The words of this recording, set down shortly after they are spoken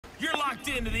You're locked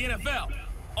into the NFL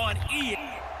on EA.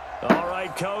 All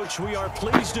right, Coach, we are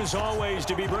pleased as always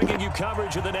to be bringing you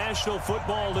coverage of the National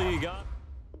Football League.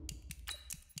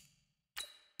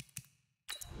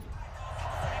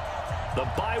 The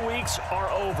bye weeks are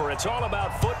over. It's all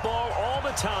about football all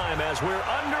the time as we're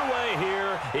underway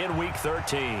here in Week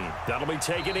 13. That'll be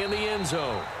taken in the end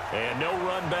zone. And no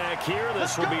run back here.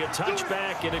 This will be a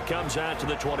touchback, and it comes out to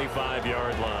the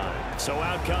 25-yard line. So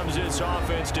out comes this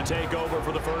offense to take over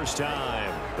for the first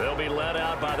time. They'll be led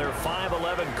out by their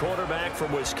 5'11 quarterback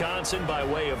from Wisconsin by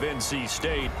way of NC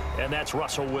State, and that's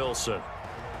Russell Wilson.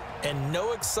 And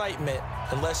no excitement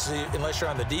unless you're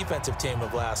on the defensive team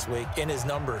of last week in his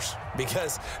numbers,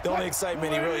 because the only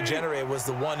excitement he really generated was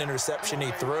the one interception he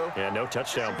threw. Yeah, no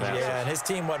touchdown passes. Yeah, and his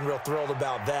team wasn't real thrilled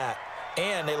about that.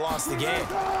 And they lost the game.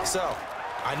 So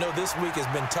I know this week has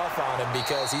been tough on him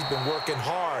because he's been working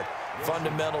hard.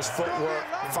 Fundamentals, footwork,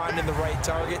 finding the right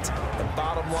targets. And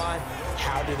bottom line,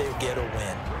 how do they get a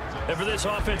win? And for this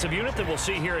offensive unit that we'll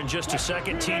see here in just a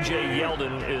second, T.J.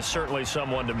 Yeldon is certainly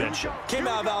someone to mention. Came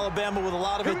out of Alabama with a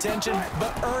lot of attention,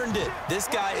 but earned it. This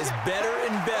guy is better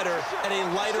and better at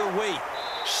a lighter weight.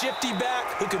 Shifty back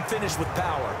who can finish with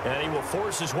power. And he will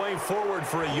force his way forward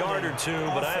for a yard or two,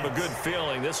 but I have a good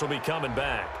feeling this will be coming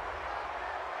back.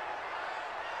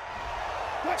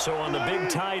 So on the big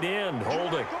tight end,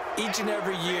 holding. Each and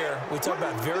every year, we talk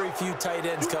about very few tight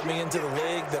ends coming into the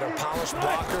league that are polished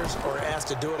blockers or asked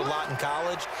to do it a lot in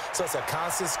college. So it's a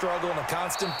constant struggle and a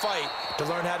constant fight to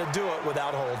learn how to do it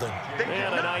without holding.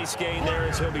 And a nice gain there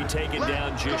as he'll be taken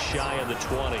down just shy of the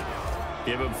 20.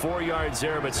 Give him 4 yards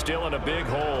there, but still in a big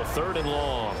hole, 3rd and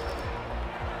long.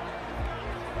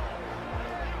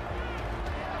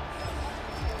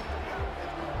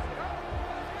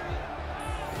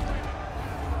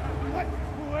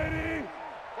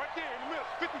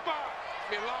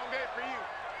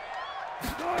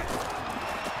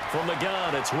 From the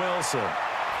gun, it's Wilson.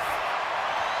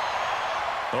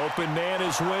 Open man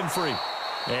is Winfrey.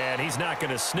 And he's not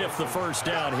going to sniff the first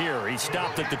down here. He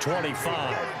stopped at the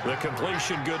 25. The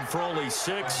completion good for only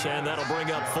 6, and that'll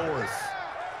bring up 4th.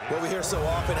 Well, we hear so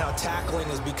often how tackling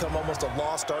has become almost a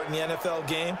lost art in the NFL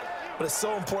game. But it's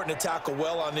so important to tackle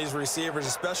well on these receivers,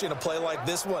 especially in a play like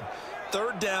this one.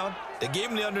 3rd down, they gave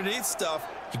him the underneath stuff.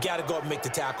 You got to go up and make the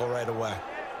tackle right away.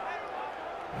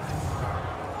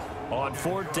 On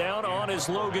 4th down, on is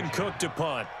Logan Cook to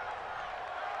punt.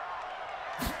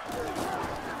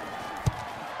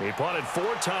 He punted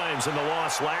 4 times in the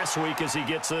loss last week as he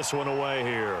gets this one away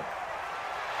here.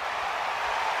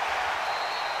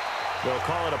 They'll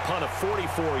call it a punt of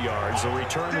 44 yards. The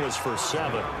return was for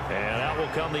 7. And out will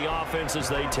come the offense as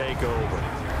they take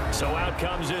over. So out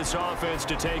comes this offense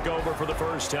to take over for the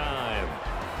first time.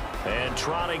 And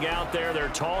trotting out there, their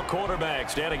tall quarterback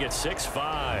standing at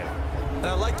 6'5". And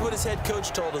I liked what his head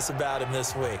coach told us about him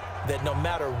this week, that no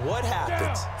matter what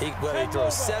happens, whether he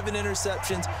throws 7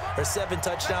 interceptions or 7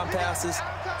 touchdown passes,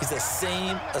 he's the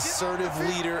same assertive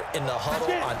leader in the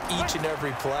huddle on each and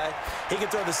every play. He can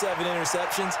throw the 7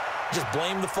 interceptions, just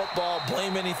blame the football,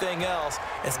 blame anything else,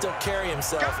 and still carry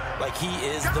himself like he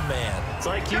is the man. It's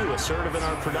like you, assertive in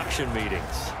our production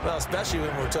meetings. Well, especially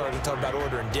when we're talking about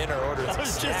ordering dinner, ordering some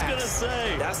snacks. I was just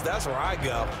going to say. That's where I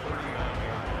go.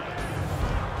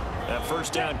 That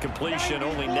first down completion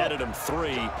only netted him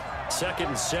 3. 2nd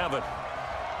and 7.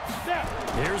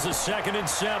 Here's a 2nd and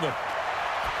 7.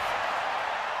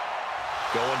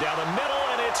 Going down the middle,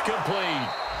 and it's complete.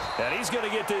 And he's going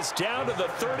to get this down to the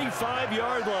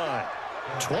 35-yard line.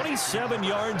 27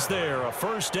 yards there, a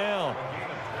first down.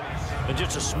 And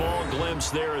just a small glimpse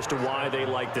there as to why they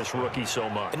like this rookie so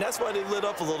much. And that's why they lit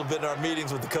up a little bit in our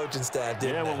meetings with the coaching staff,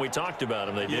 didn't they? Yeah, when we talked about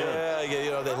him, they did. Yeah,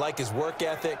 you know, they like his work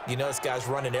ethic. You know, this guy's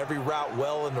running every route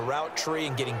well in the route tree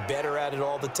and getting better at it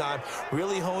all the time,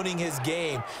 really honing his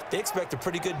game. They expect a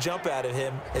pretty good jump out of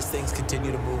him as things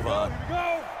continue to move on.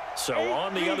 So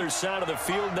on the other side of the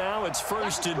field now, it's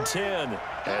 1st and 10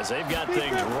 as they've got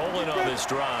things rolling on this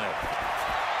drive.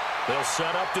 They'll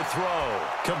set up to throw.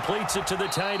 Completes it to the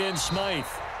tight end, Smythe.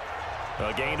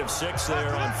 A gain of 6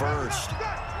 there on 1st.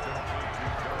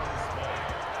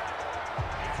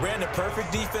 Brandon,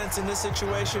 perfect defense in this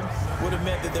situation would have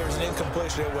meant that there was an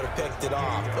incompletion. They would have picked it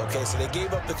off. Okay, so they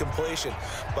gave up the completion.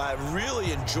 But I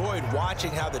really enjoyed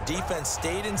watching how the defense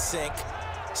stayed in sync,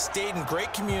 stayed in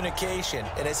great communication,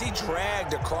 and as he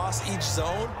dragged across each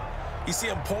zone, you see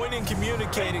him pointing,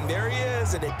 communicating. There he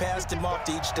is, and they passed him off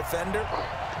to each defender.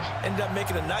 Ended up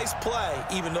making a nice play,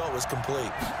 even though it was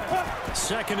complete.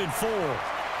 2nd and 4.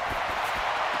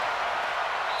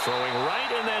 Throwing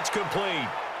right, and that's complete.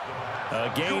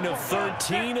 A gain of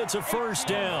 13. It's a first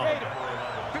down.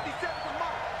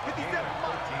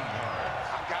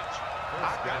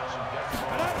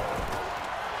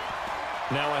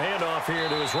 Now a handoff here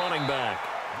to his running back.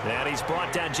 And he's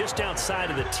brought down just outside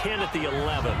of the 10 at the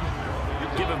 11.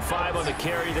 Give him 5 on the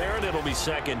carry there, and it'll be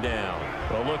second down.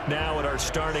 Well, look now at our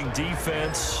starting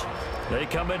defense. They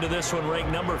come into this one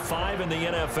ranked number 5 in the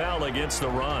NFL against the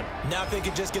run. Now if they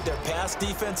could just get their pass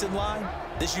defense in line,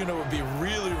 this unit would be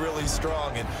really, really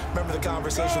strong. And remember the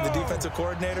conversation with the defensive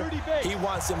coordinator? He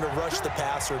wants them to rush the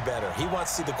passer better. He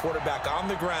wants to see the quarterback on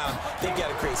the ground. They've got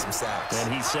to create some sacks.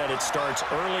 And he said it starts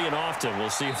early and often. We'll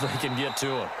see if they can get to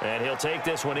him. And he'll take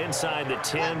this one inside the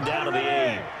 10 down to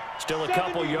the 8. Still a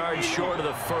couple yards short of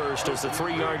the first as the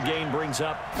 3-yard gain brings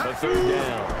up a third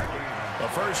down. The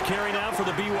first carry now for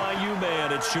the BYU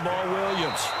man. It's Jamal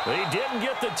Williams. He didn't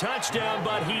get the touchdown,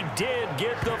 but he did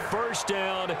get the first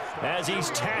down as he's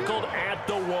tackled at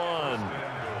the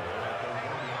 1.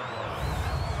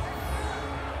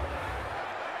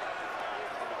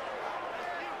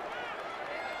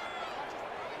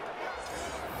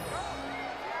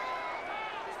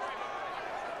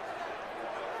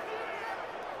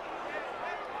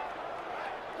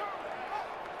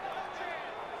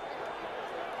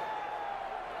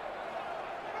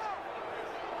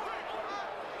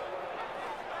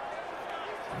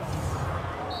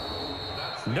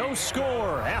 No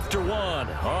score after 1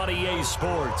 on EA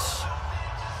Sports.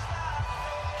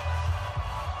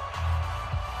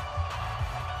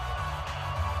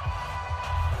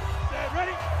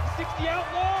 Ready? 60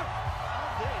 outlaw.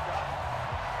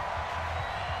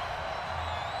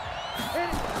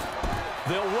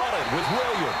 They'll run it with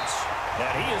Williams.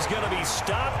 And he is going to be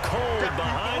stopped cold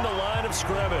behind the line of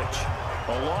scrimmage.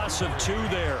 A loss of 2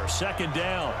 there, second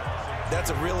down. That's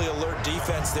a really alert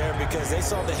defense there because they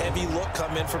saw the heavy look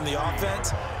come in from the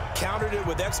offense, countered it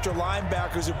with extra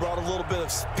linebackers who brought a little bit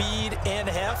of speed and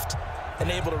heft,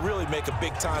 and able to really make a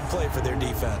big-time play for their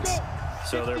defense.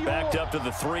 So they're backed up to the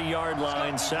 3-yard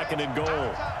line, second and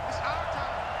goal.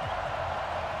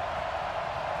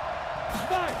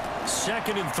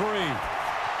 Second and 3.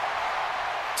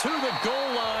 To the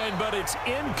goal line, but it's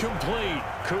incomplete.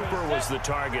 Cooper was the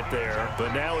target there,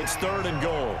 but now it's third and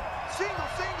goal.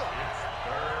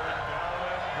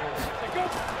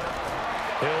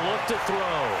 He'll look to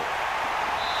throw.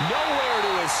 Nowhere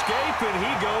to escape, and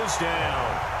he goes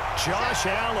down. Josh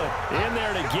Allen in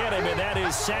there to get him, and that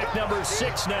is sack number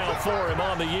 6 now for him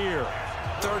on the year.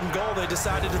 Third and goal, they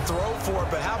decided to throw for it,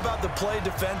 but how about the play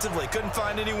defensively? Couldn't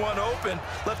find anyone open,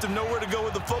 left him nowhere to go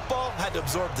with the football, had to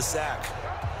absorb the sack.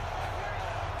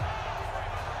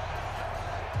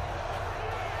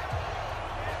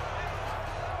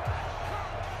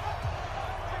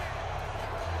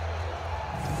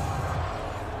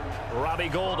 Robbie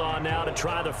Gould on now to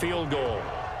try the field goal.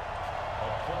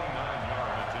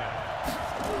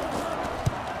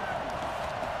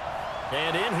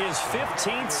 And in his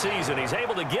 15th season, he's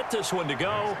able to get this one to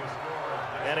go.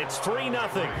 And it's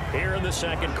 3-0 here in the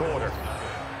second quarter.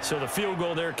 So the field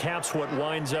goal there caps what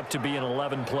winds up to be an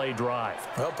 11-play drive.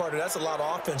 Well, partner, that's a lot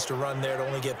of offense to run there to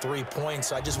only get 3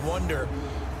 points. I just wonder,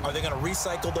 are they going to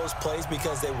recycle those plays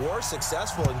because they were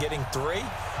successful in getting 3?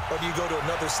 Or do you go to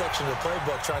another section of the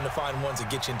playbook trying to find ones that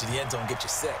get you into the end zone and get you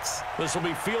 6? This will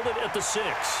be fielded at the 6.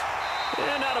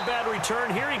 And not a bad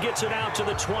return here. He gets it out to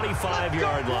the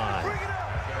 25-yard line.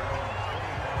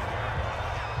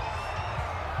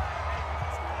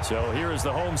 So here is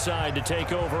the home side to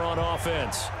take over on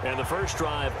offense. And the first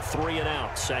drive, 3 and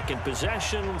out. Second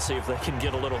possession, see if they can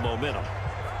get a little momentum.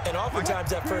 And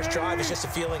oftentimes that first drive is just a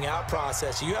feeling out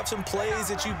process. You have some plays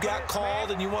that you've got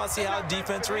called and you want to see how the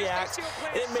defense reacts.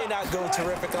 It may not go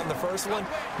terrific on the first one.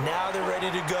 Now they're ready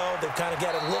to go. They've kind of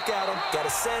got a look at them, got a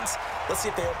sense. Let's see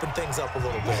if they open things up a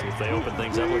little bit. See if they open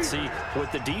things up. Let's see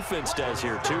what the defense does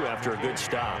here, too, after a good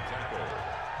stop.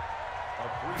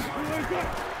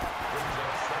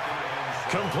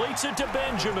 Completes it to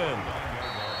Benjamin.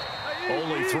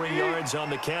 Only 3 yards on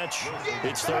the catch.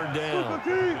 It's third down.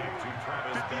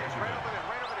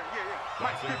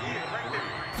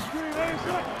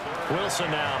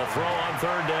 Wilson now to throw on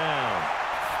third down.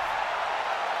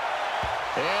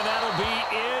 And that'll be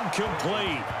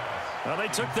incomplete. Well, they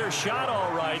took their shot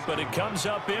all right, but it comes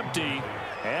up empty,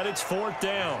 and it's fourth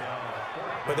down.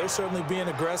 But they're certainly being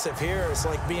aggressive here. It's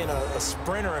like being a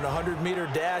sprinter in a 100-meter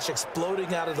dash,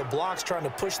 exploding out of the blocks, trying to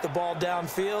push the ball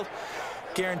downfield.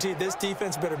 Guaranteed this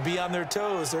defense better be on their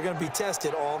toes. They're going to be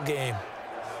tested all game.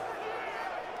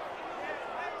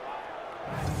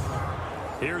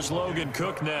 Here's Logan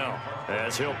Cook now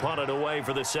as he'll punt it away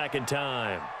for the second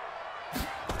time.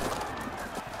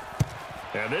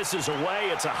 And this is away.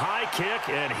 It's a high kick,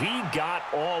 and he got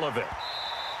all of it.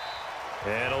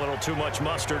 And a little too much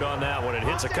mustard on that one. It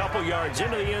hits a couple yards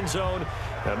into the end zone.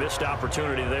 A missed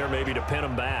opportunity there maybe to pin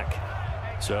him back.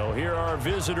 So here are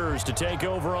visitors to take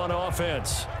over on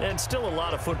offense. And still a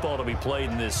lot of football to be played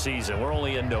in this season. We're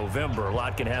only in November. A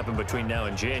lot can happen between now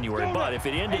and January. But if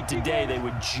it ended today, they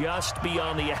would just be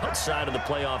on the outside of the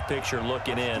playoff picture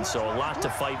looking in. So a lot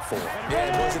to fight for. Yeah,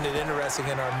 and wasn't it interesting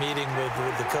in our meeting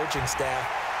with the coaching staff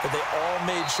that they all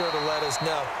made sure to let us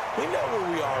know, we know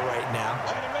where we are right now,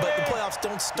 but the playoffs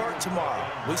don't start tomorrow.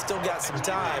 We still got some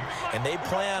time, and they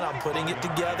plan on putting it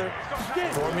together,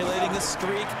 formulating a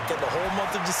streak, get the whole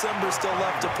month of December still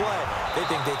left to play. They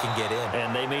think they can get in.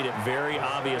 And they made it very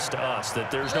obvious to us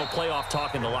that there's no playoff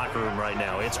talk in the locker room right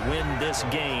now. It's win this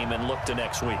game and look to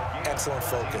next week. Excellent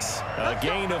focus. A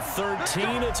gain of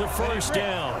 13. It's a first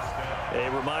down. A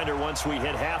reminder, once we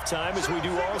hit halftime, as we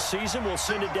do all season, we'll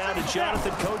send it down to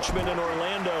Jonathan Coachman in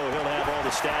Orlando. He'll have all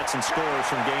the stats and scores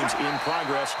from games in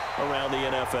progress around the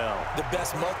NFL. The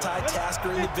best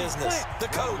multitasker in the business, the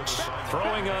coach.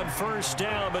 Throwing on first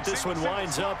down, but this one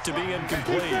winds up to be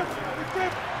incomplete.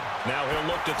 Now he'll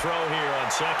look to throw here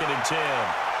on 2nd and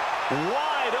 10.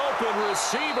 Wide open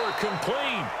receiver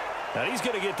complete. Now he's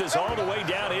going to get this all the way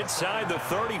down inside the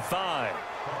 35.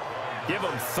 Give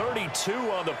him 32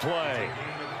 on the play.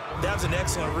 That was an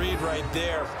excellent read right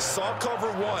there. Saw cover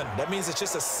 1. That means it's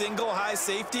just a single high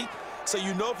safety. So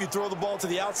you know if you throw the ball to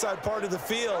the outside part of the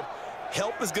field,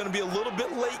 help is going to be a little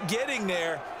bit late getting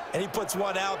there. And he puts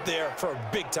one out there for a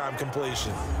big-time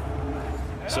completion.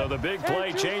 So the big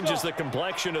play changes the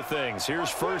complexion of things. Here's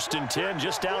 1st and 10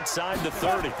 just outside the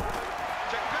 30.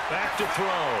 Back to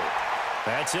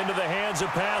throw. That's into the hands of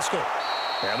Pascal.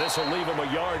 And this will leave him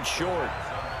a yard short.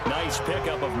 Nice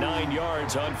pickup of 9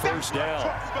 yards on first down.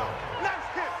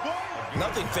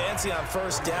 Nothing fancy on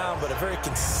first down, but a very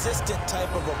consistent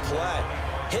type of a play.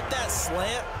 Hit that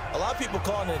slant. A lot of people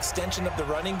call it an extension of the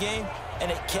running game,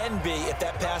 and it can be if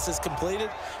that pass is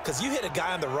completed, because you hit a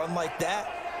guy on the run like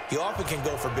that, he often can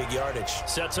go for big yardage.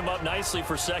 Sets him up nicely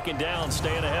for 2nd down,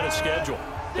 staying ahead of schedule.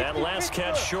 That last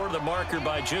catch short of the marker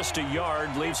by just a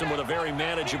yard leaves him with a very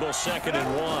manageable 2nd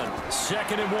and 1.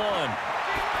 2nd and 1.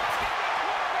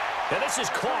 And this is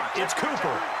caught. It's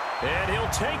Cooper. And he'll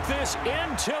take this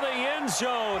into the end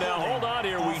zone. Now, hold on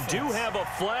here. We do have a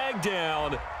flag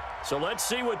down. So let's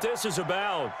see what this is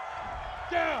about.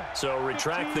 So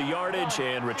retract the yardage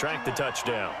and retract the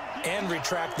touchdown. And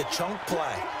retract the chunk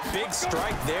play. Big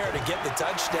strike there to get the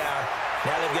touchdown.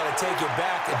 Now they've got to take it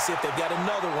back and see if they've got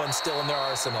another one still in their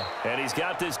arsenal. And he's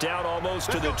got this down almost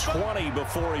to the 20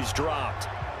 before he's dropped.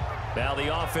 Now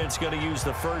the offense going to use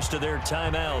the first of their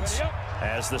timeouts,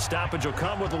 as the stoppage will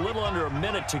come with a little under a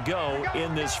minute to go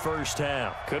in this first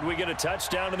half. Could we get a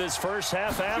touchdown in this first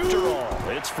half after all?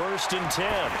 It's 1st and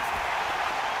 10.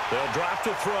 They'll drop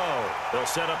the throw. They'll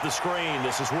set up the screen.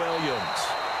 This is Williams.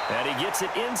 And he gets it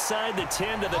inside the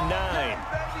 10 to the 9.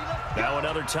 Now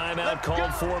another timeout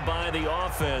called for by the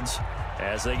offense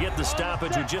as they get the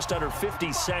stoppage with just under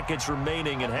 50 seconds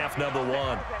remaining in half number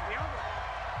 1.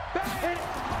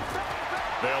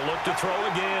 They'll look to throw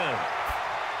again.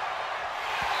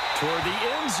 Toward the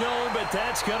end zone, but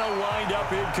that's going to wind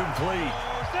up incomplete.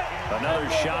 Another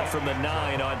shot from the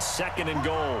 9 on 2nd and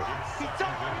goal.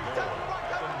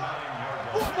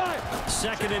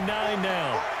 2nd and 9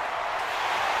 now.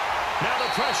 Now the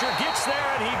pressure gets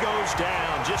there, and he goes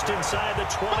down just inside the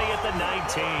 20 at the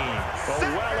 19.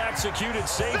 A well-executed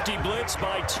safety blitz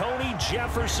by Tony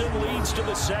Jefferson leads to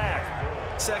the sack.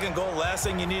 2nd goal, last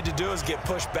thing you need to do is get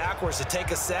pushed backwards to take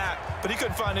a sack. But he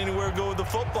couldn't find anywhere to go with the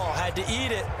football, had to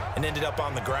eat it, and ended up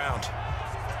on the ground.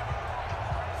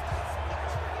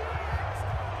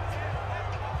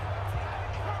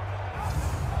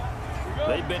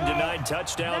 They've been denied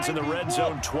touchdowns in the red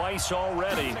zone twice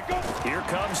already. Here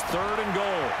comes 3rd and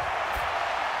goal.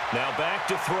 Now back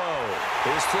to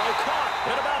throw. His throw caught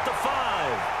at about the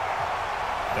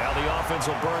 5. Now the offense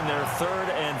will burn their 3rd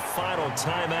and final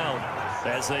timeout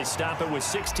as they stop it with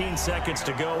 16 seconds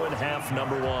to go in half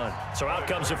number 1. So out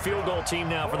comes the field goal team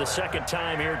now for the 2nd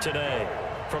time here today.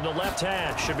 From the left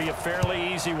hash, should be a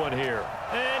fairly easy one here.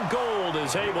 And Gold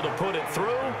is able to put it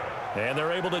through. And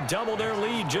they're able to double their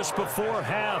lead just before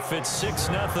half. It's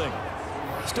 6-0.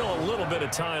 Still a little bit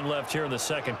of time left here in the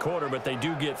 2nd quarter, but they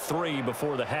do get 3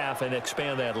 before the half and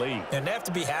expand that lead. And they have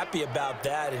to be happy about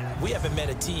that. And we haven't met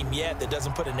a team yet that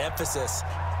doesn't put an emphasis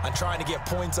on trying to get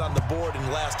points on the board in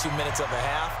the last 2 minutes of a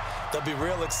half. They'll be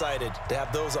real excited to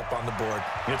have those up on the board.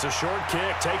 It's a short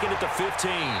kick, taking it to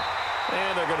 15.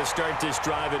 And they're going to start this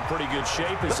drive in pretty good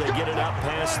shape as they get it up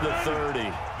past the 30.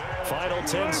 Final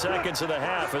 10 seconds of the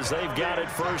half as they've got it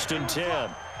 1st and 10.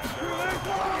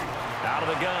 Out of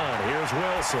the gun, here's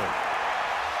Wilson.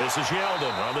 This is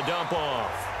Yeldon on the dump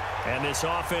off. And this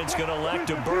offense going to elect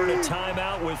to burn a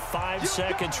timeout with 5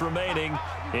 seconds remaining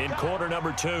in quarter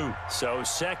number 2. So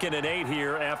 2nd and 8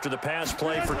 here after the pass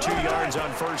play for 2 yards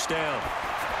on first down.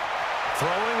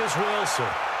 Throwing is Wilson.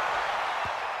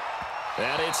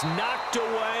 And it's knocked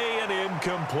away and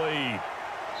incomplete.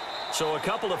 So a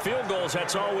couple of field goals,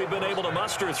 that's all we've been able to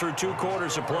muster through 2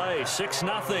 quarters of play.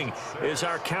 6-0 is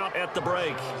our count at the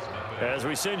break. As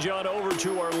we send you on over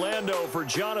to Orlando for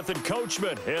Jonathan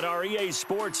Coachman in our EA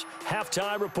Sports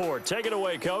Halftime Report. Take it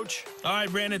away, Coach. All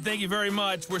right, Brandon, thank you very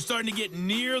much. We're starting to get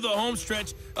near the home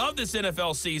stretch of this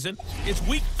NFL season. It's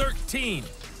Week 13,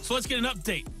 so let's get an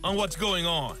update on what's going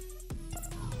on.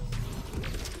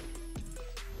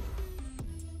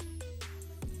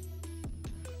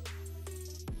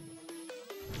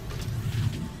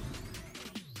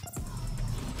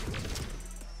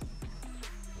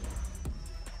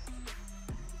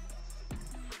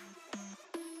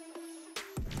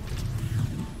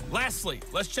 Lastly,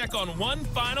 let's check on one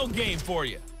final game for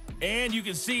you. And you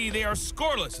can see they are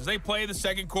scoreless as they play the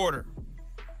second quarter.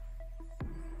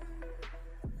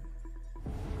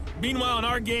 Meanwhile, in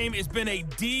our game, it's been a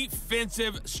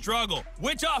defensive struggle.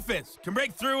 Which offense can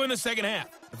break through in the second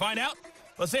half? To find out,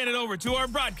 let's hand it over to our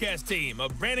broadcast team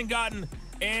of Brandon Gotten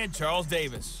and Charles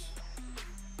Davis.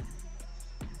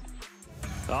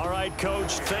 All right,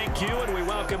 Coach, thank you, and we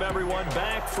welcome everyone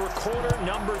back for quarter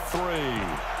number 3.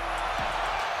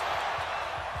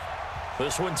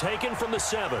 This one taken from the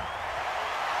 7.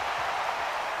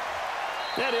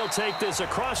 And he'll take this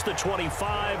across the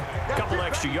 25, a couple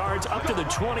extra yards, up to the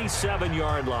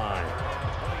 27-yard line.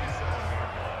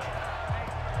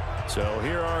 So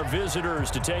here are visitors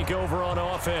to take over on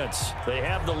offense. They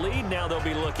have the lead. Now they'll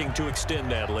be looking to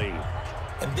extend that lead.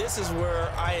 And this is where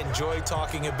I enjoy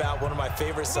talking about one of my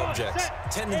favorite subjects,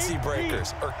 tendency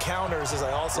breakers, or counters as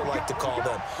I also like to call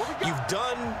them. You've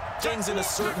done things in a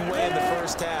certain way in the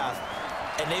first half,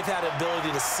 and they've had the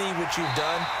ability to see what you've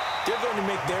done. They're going to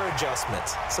make their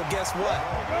adjustments. So guess what?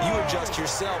 You adjust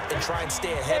yourself and try and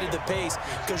stay ahead of the pace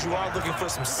because you are looking for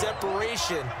some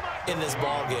separation in this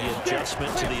ballgame. The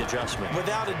adjustment to the adjustment.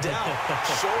 Without a doubt.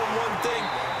 Show them one thing,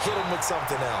 hit them with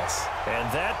something else. And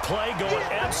that play going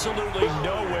absolutely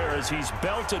nowhere as he's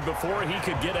belted before he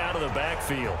could get out of the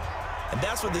backfield. And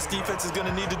that's what this defense is going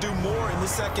to need to do more in the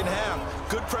second half.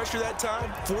 Good pressure that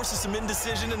time, forces some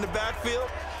indecision in the backfield.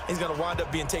 He's going to wind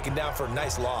up being taken down for a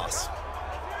nice loss.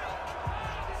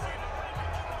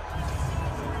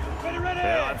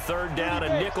 And on third down,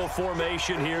 a nickel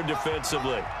formation here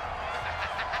defensively.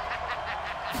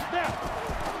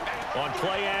 On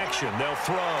play action, they'll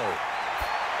throw.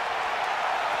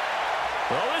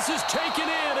 Well, this is taken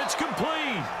in. It's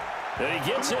complete. And he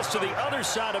gets us to the other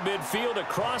side of midfield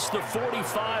across the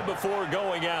 45 before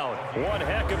going out. One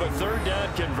heck of a third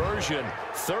down conversion,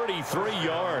 33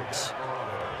 yards.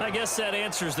 I guess that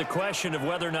answers the question of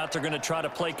whether or not they're going to try to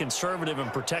play conservative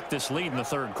and protect this lead in the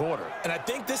third quarter. And I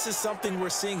think this is something we're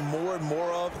seeing more and more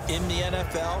of in the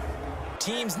NFL.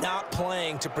 Teams not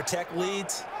playing to protect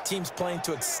leads, teams playing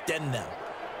to extend them.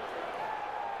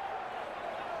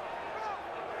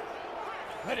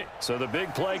 So the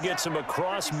big play gets him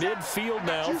across midfield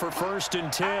now for 1st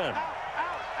and 10.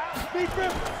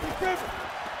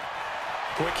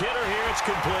 Quick hitter here, it's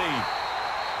complete.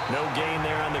 No gain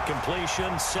there on the completion,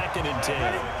 2nd and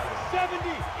 10. 70,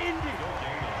 Indy.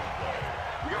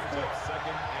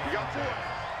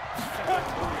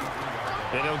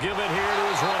 And he'll give it here to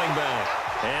his running back.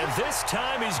 And this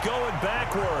time he's going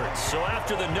backwards. So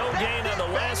after the no gain on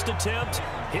the last attempt,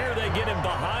 here they get him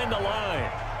behind the line.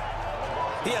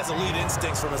 He has elite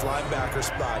instincts from his linebacker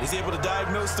spot. He's able to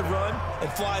diagnose the run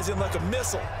and flies in like a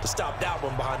missile to stop that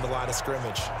one behind the line of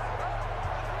scrimmage.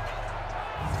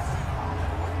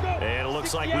 And it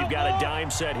looks like we've got a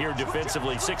dime set here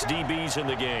defensively. 6 DBs in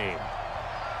the game.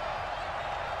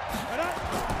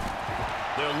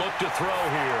 They'll look to throw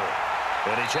here.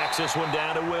 And he checks this one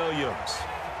down to Williams.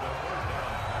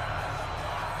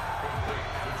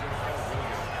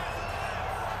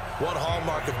 One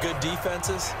hallmark of good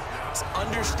defenses is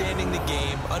understanding the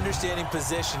game, understanding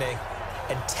positioning,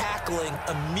 and tackling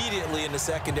immediately in the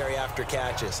secondary after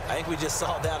catches. I think we just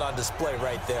saw that on display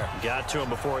right there. Got to him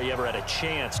before he ever had a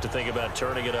chance to think about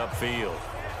turning it upfield.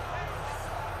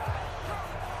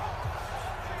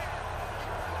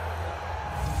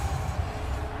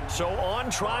 So on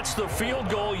trots the field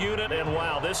goal unit, and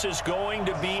wow, this is going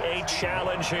to be a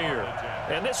challenge here.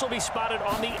 And this will be spotted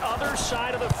on the other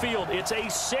side of the field. It's a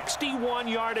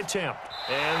 61-yard attempt.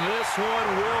 And this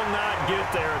one will not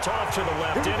get there. It's off to the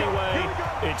left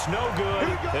anyway. It's no good,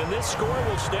 and this score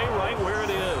will stay right where it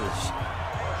is.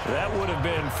 That would have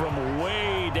been from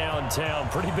way downtown.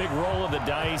 Pretty big roll of the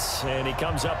dice, and he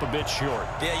comes up a bit short.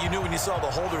 Yeah, you knew when you saw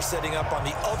the holder setting up on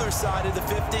the other side of the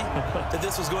 50 that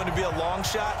this was going to be a long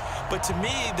shot. But to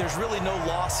me, there's really no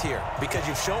loss here because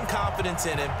you've shown confidence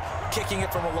in him. Kicking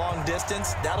it from a long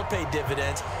distance, that'll pay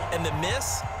dividends. And the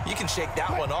miss, you can shake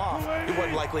that one off. He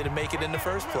wasn't likely to make it in the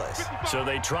first place. So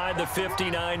they tried the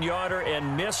 59-yarder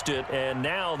and missed it, and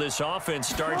now this offense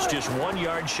starts just 1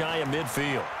 yard shy of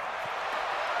midfield.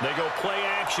 They go play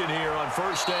action here on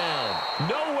first down.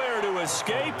 Nowhere to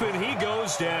escape, and he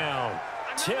goes down.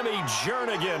 Timmy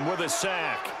Jernigan with a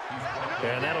sack.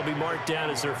 And that'll be marked down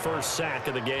as their first sack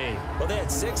of the game. Well, they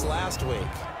had 6 last week,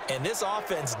 and this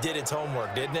offense did its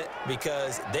homework, didn't it?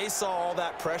 Because they saw all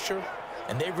that pressure,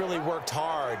 and they really worked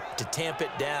hard to tamp it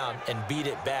down and beat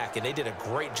it back. And they did a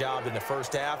great job in the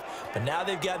first half. But now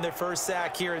they've gotten their first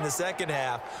sack here in the second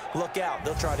half. Look out.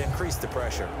 They'll try to increase the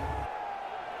pressure.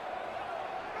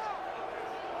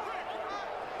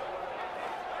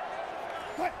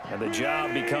 And the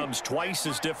job becomes twice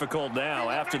as difficult now.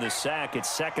 After the sack, it's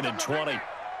 2nd and 20.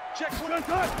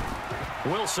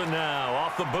 Wilson now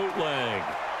off the bootleg.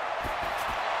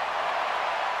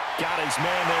 Got his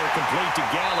man there complete to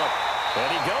Gallup.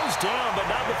 And he goes down, but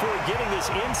not before getting this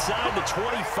inside the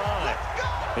 25.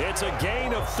 It's a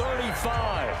gain of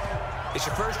 35. It's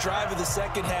your first drive of the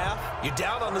second half. You're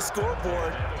down on the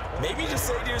scoreboard. Maybe you just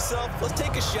say to yourself, let's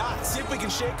take a shot, see if we can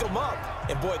shake them up.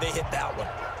 And boy, they hit that one.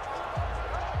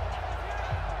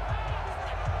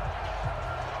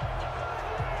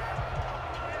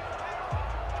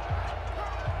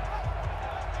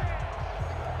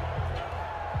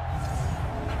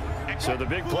 So the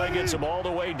big play gets them all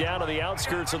the way down to the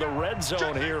outskirts of the red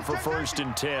zone here for 1st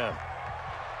and 10.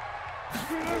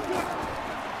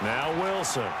 Now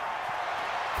Wilson.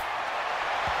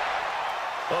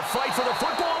 A fight for the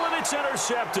football, and it's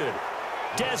intercepted.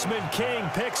 Desmond King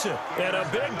picks it. And a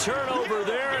big turnover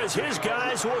there as his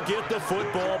guys will get the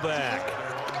football back.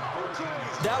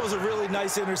 That was a really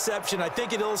nice interception. I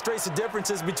think it illustrates the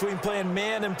differences between playing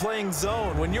man and playing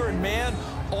zone. When you're in man,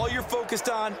 all you're focused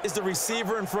on is the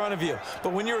receiver in front of you.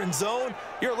 But when you're in zone,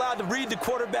 you're allowed to read the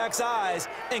quarterback's eyes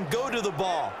and go to the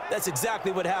ball. That's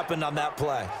exactly what happened on that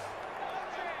play.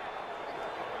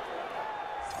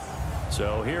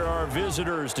 So here are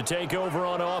visitors to take over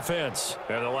on offense.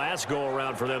 And the last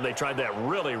go-around for them, they tried that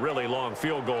really, really long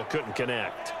field goal, couldn't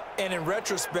connect. And in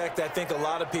retrospect, I think a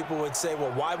lot of people would say, well,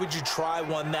 why would you try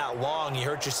one that long? You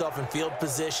hurt yourself in field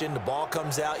position. The ball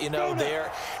comes out, you know,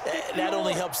 there. That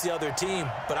only helps the other team.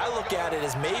 But I look at it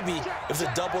as maybe it was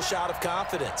a double shot of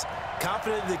confidence.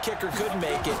 Confident the kicker could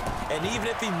make it. And even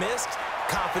if he missed,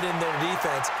 confident in their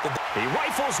defense. He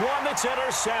rifles one that's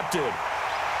intercepted.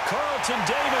 Carlton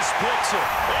Davis picks it.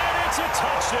 And it's a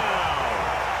touchdown.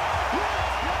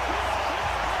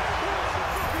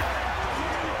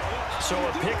 So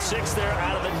a pick 6 there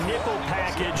out of the nickel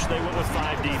package. They went with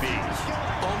 5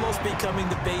 DBs. Almost becoming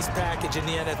the base package in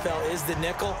the NFL is the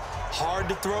nickel. Hard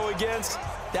to throw against.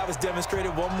 That was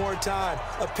demonstrated one more time.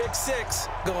 A pick 6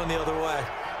 going the other way.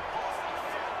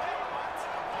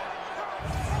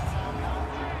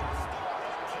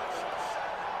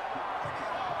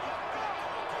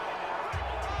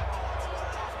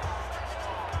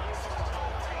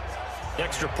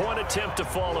 Extra point attempt to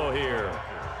follow here.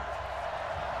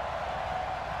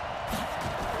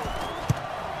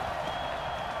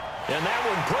 And that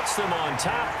one puts them on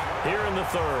top here in the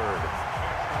 3rd.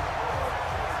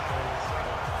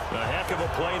 A heck of a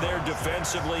play there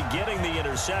defensively, getting the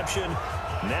interception,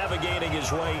 navigating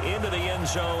his way into the end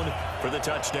zone for the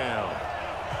touchdown.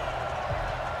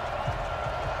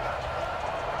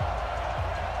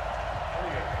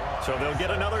 So they'll get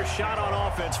another shot on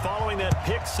offense following that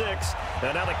pick 6.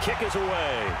 And now the kick is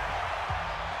away.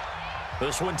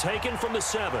 This one taken from the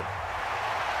 7.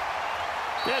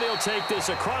 And he'll take this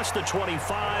across the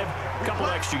 25, a couple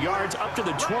extra yards up to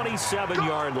the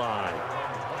 27-yard line.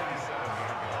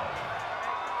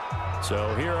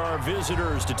 So here are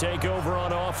visitors to take over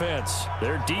on offense.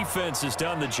 Their defense has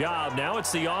done the job. Now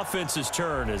it's the offense's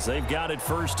turn as they've got it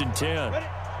 1st and 10. Ready?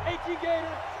 18 Gator.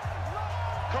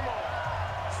 Come on.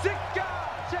 6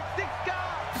 guys. Check 6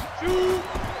 guys. Shoot.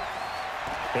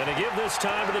 And to give this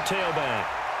time to the tailback.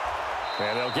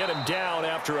 And they'll get him down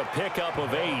after a pickup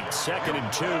of 8, 2nd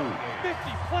and 2.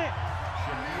 50, plant.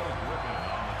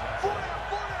 40,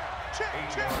 check.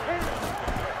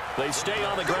 They stay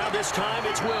on the ground this time.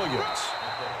 It's Williams.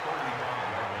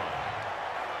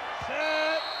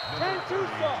 Set. 10-2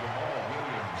 stop.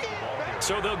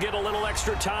 So they'll get a little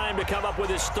extra time to come up with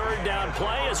his third down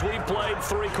play as we've played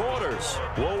 3 quarters.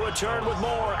 We'll return with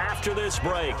more after this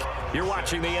break. You're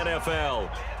watching the NFL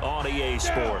on EA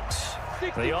Sports.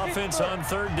 The offense on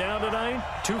third down tonight,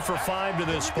 2 for 5 to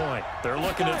this point. They're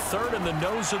looking at third in the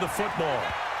nose of the football.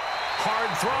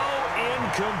 Hard throw,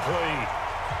 incomplete.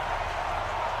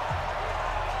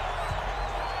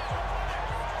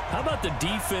 How about the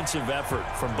defensive effort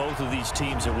from both of these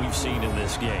teams that we've seen in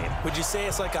this game? Would you say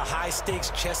it's like a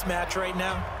high-stakes chess match right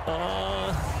now?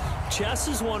 Chess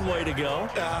is one way to go.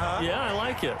 Yeah, I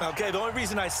like it. Okay, the only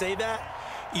reason I say that,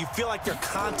 you feel like they're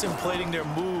contemplating their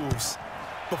moves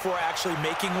before actually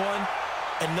making one,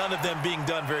 and none of them being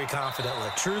done very confidently.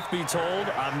 Truth be told,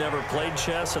 I've never played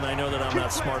chess, and I know that I'm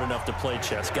not smart enough to play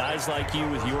chess. Guys like you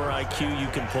with your IQ, you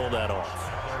can pull that off.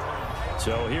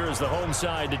 So here is the home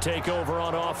side to take over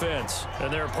on offense.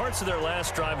 And there are parts of their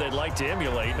last drive they'd like to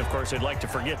emulate. And, of course, they'd like to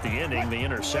forget the ending, the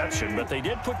interception. But they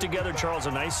did put together, Charles,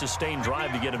 a nice sustained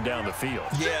drive to get him down the field.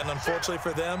 Yeah, and unfortunately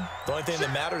for them, the only thing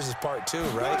that matters is part 2,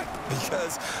 right?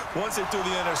 Because once they threw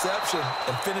the interception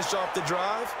and finished off the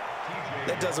drive,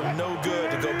 that does them no good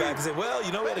to go back and say, well,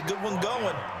 you know, we had a good one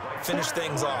going. Finish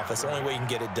things off. That's the only way you can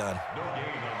get it done.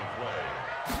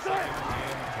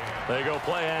 They go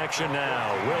play action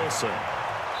now. Wilson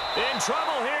in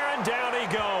trouble here, and down he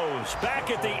goes. Back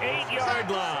at the 8-yard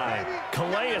line.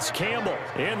 Calais Campbell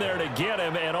in there to get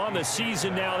him, and on the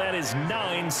season now, that is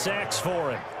 9 sacks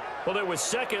for him. Well, it was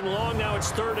second long. Now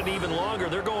it's third and even longer.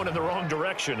 They're going in the wrong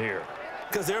direction here.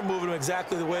 Because they're moving them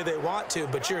exactly the way they want to,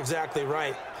 but you're exactly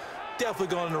right.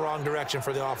 Definitely going in the wrong direction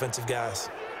for the offensive guys.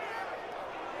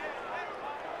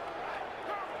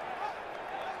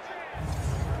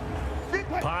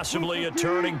 Possibly a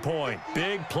turning point.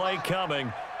 Big play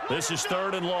coming. This is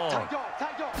third and long.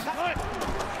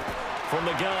 From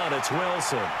the gun, it's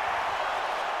Wilson.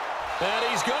 And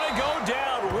he's going to go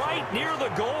down right near the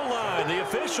goal line. The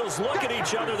officials look at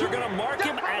each other. They're going to mark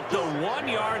him at the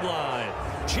 1-yard line.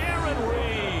 Jaron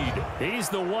Reed. He's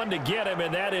the one to get him,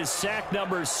 and that is sack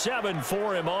number 7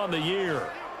 for him on the year.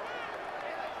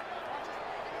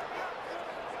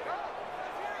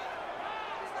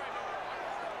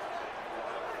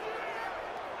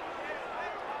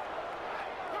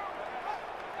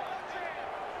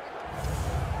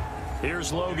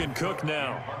 Here's Logan Cook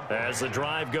now as the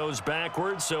drive goes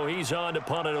backwards, so he's on to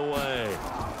punt it away.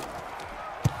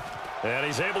 And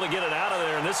he's able to get it out of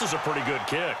there, and this is a pretty good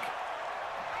kick.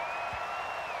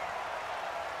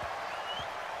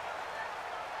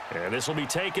 And this will be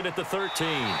taken at the 13.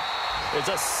 It's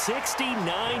a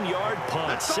 69-yard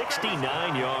punt.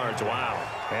 69 yards. Wow.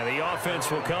 And the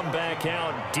offense will come back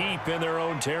out deep in their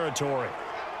own territory.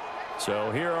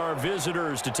 So here are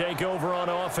visitors to take over on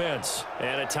offense.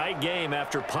 And a tight game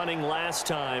after punting last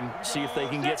time. See if they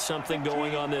can get something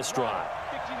going on this drive.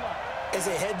 As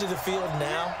they head to the field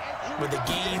now, with the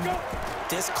game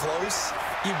this close,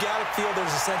 you got to feel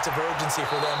there's a sense of urgency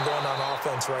for them going on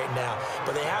offense right now.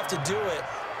 But they have to do it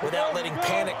without letting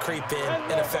panic creep in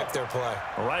and affect their play.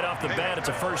 Right off the bat, it's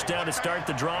a first down to start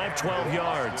the drive, 12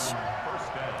 yards.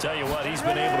 Tell you what, he's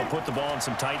been able to put the ball in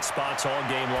some tight spots all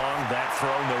game long. That throw,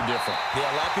 no different. Yeah,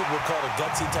 a lot of people would call it a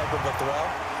gutsy type of a throw.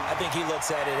 I think he looks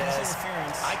at it as,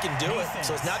 I can do it,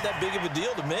 so it's not that big of a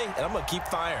deal to me, and I'm going to keep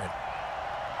firing.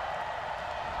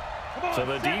 So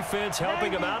the defense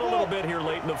helping him out a little bit here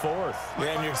late in the fourth.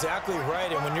 Yeah, and you're exactly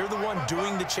right. And when you're the one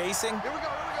doing the chasing,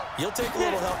 you'll take a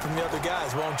little help from the other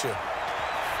guys, won't you?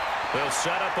 They'll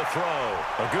set up a throw.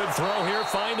 A good throw here,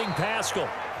 finding Pascal.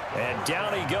 And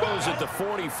down he goes at the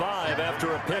 45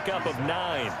 after a pickup of 9.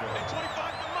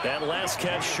 That last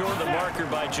catch short of the marker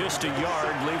by just a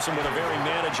yard leaves him with a very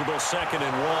manageable 2nd and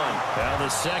 1. Now the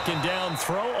second down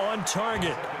throw on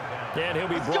target. And he'll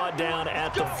be brought down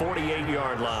at the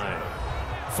 48-yard line.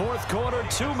 Fourth quarter,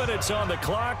 2 minutes on the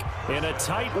clock in a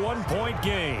tight 1-point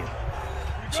game.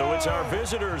 So it's our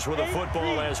visitors with a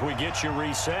football as we get you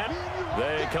reset.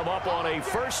 They come up on a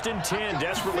 1st and 10,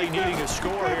 desperately needing a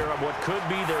score here on what could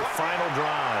be their final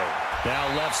drive. Now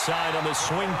left side on the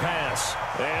swing pass.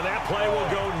 And that play will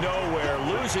go nowhere.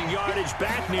 Losing yardage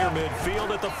back near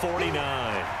midfield at the 49.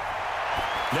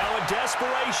 Now a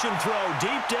desperation throw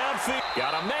deep downfield.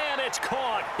 Got a man, it's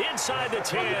caught inside the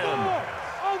 10.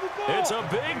 It's a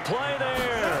big play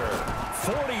there.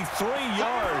 43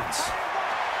 yards.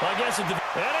 I guess and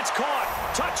it's caught.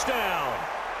 Touchdown.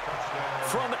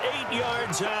 From 8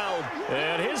 yards out.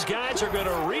 And his guys are going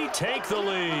to retake the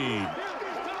lead.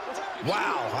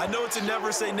 Wow, I know it's a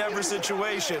never say never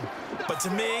situation, but to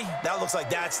me, that looks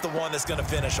like that's the one that's going to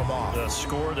finish them off. The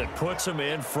score that puts them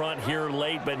in front here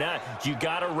late, but now you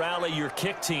got to rally your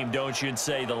kick team, don't you, and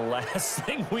say the last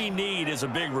thing we need is a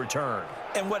big return.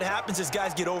 And what happens is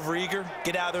guys get overeager,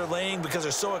 get out of their lane because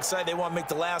they're so excited they want to make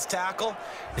the last tackle.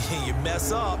 You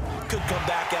mess up, could come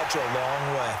back at you a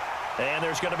long way. And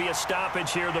there's going to be a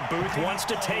stoppage here. The booth wants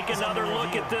to take another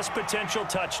look at this potential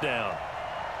touchdown.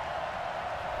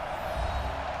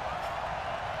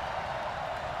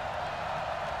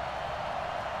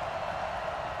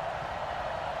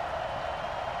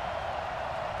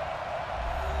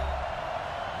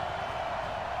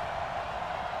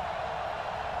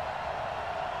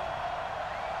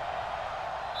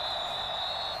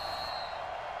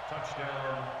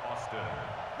 Touchdown, Austin.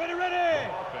 Ready.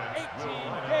 18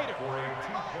 Gator. For a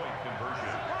 2-point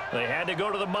conversion. They had to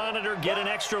go to the monitor, get an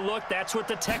extra look. That's what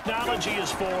the technology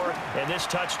is for. And this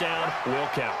touchdown will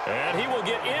count. And he will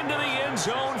get into the end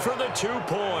zone for the 2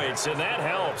 points. And that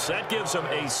helps. That gives them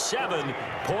a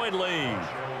 7-point lead.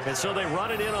 And so they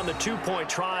run it in on the 2-point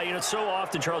try. You know, so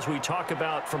often, Charles, we talk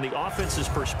about from the offense's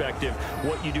perspective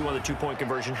what you do on the 2-point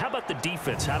conversion. How about the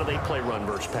defense? How do they play run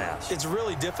versus pass? It's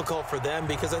really difficult for them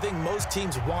because I think most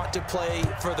teams want to play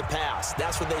for the pass.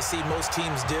 That's what they see most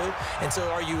teams do. And so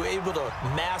are you able to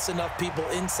mass enough people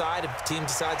inside if the team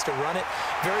decides to run it?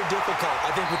 Very difficult.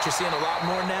 I think what you're seeing a lot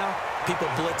more now, people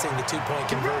blitzing the 2-point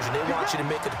conversion. They want you to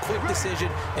make a quick decision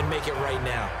and make it right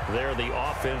now. There, the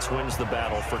offense wins the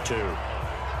battle for 2.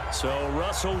 So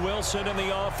Russell Wilson in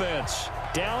the offense.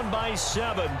 Down by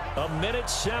 7.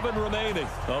 1:07 remaining.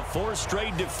 A 4th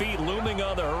straight defeat looming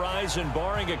on the horizon,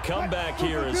 barring a comeback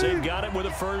here as they've got it with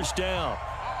a first down.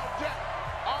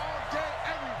 All day,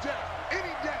 every day,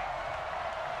 any day.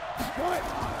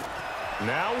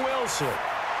 Now Wilson.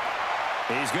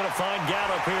 He's going to find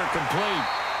Gallup here complete.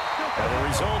 And the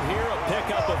result here, a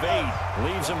pickup of 8.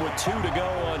 Leaves him with 2 to go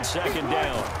on 2nd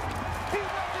down.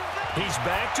 He's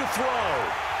back to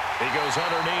throw. He goes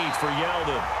underneath for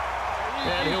Yeldon.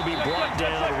 And he'll be brought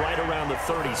down right around the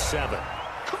 37.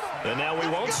 And now we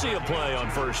won't see a play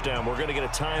on 1st down. We're going to get a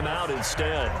timeout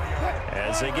instead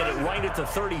as they get it right at the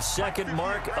 32nd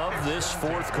mark of this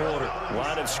 4th quarter.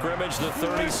 Line of scrimmage, the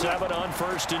 37 on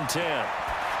 1st and 10.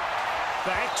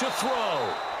 Back to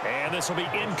throw. And this will be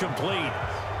incomplete.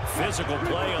 Physical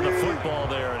play on the football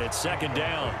there, and it's 2nd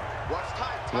down.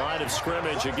 Line of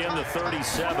scrimmage, again the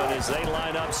 37 as they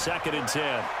line up 2nd and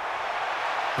 10.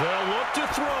 They'll look to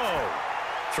throw.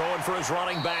 Throwing for his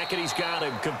running back, and he's got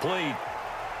him complete.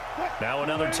 Now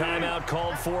another timeout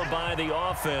called for by the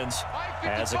offense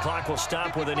as the clock will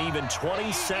stop with an even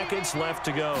 20 seconds left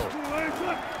to go.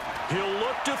 He'll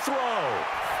look to throw.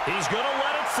 He's going to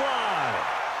let it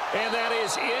fly. And that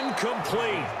is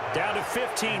incomplete. Down to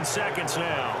 15 seconds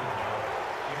now.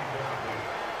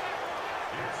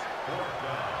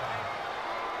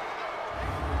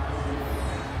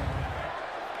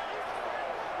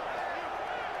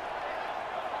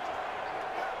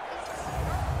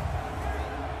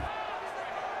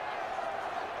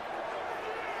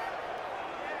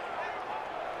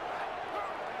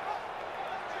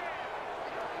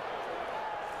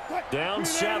 Down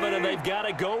 7, and they've got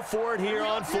to go for it here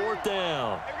on 4th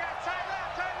down.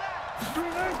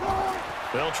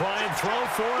 They'll try and throw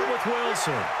for it with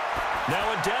Wilson.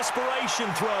 Now a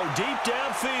desperation throw deep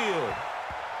downfield.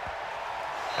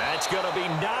 That's going to be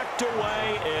knocked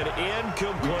away and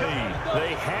incomplete.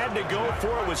 They had to go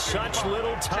for it with such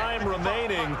little time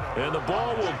remaining, and the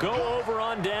ball will go over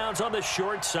on downs on the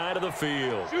short side of the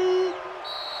field.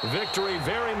 Victory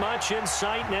very much in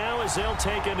sight now as they'll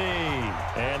take a knee.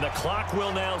 And the clock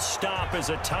will now stop as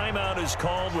a timeout is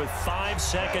called with 5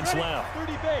 seconds left.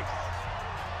 30 base.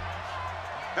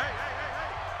 Hey.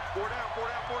 4 down.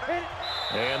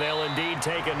 And they'll indeed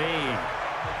take a knee.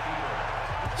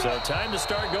 So time to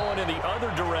start going in the other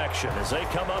direction as they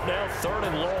come up now 3rd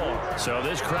and long. So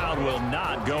this crowd will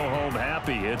not go home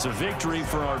happy. It's a victory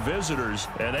for our visitors,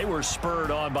 and they were spurred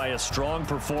on by a strong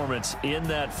performance in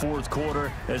that 4th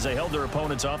quarter as they held their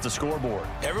opponents off the scoreboard.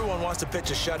 Everyone wants to pitch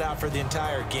a shutout for the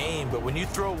entire game, but when you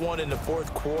throw one in the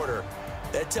 4th quarter,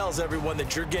 that tells everyone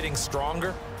that you're getting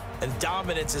stronger and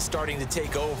dominance is starting to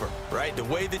take over, right? The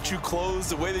way that you close,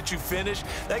 the way that you finish,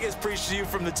 that gets preached to you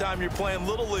from the time you're playing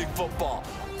Little League football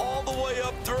all the way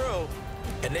up through,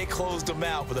 and they closed them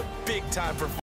out with a big-time performance.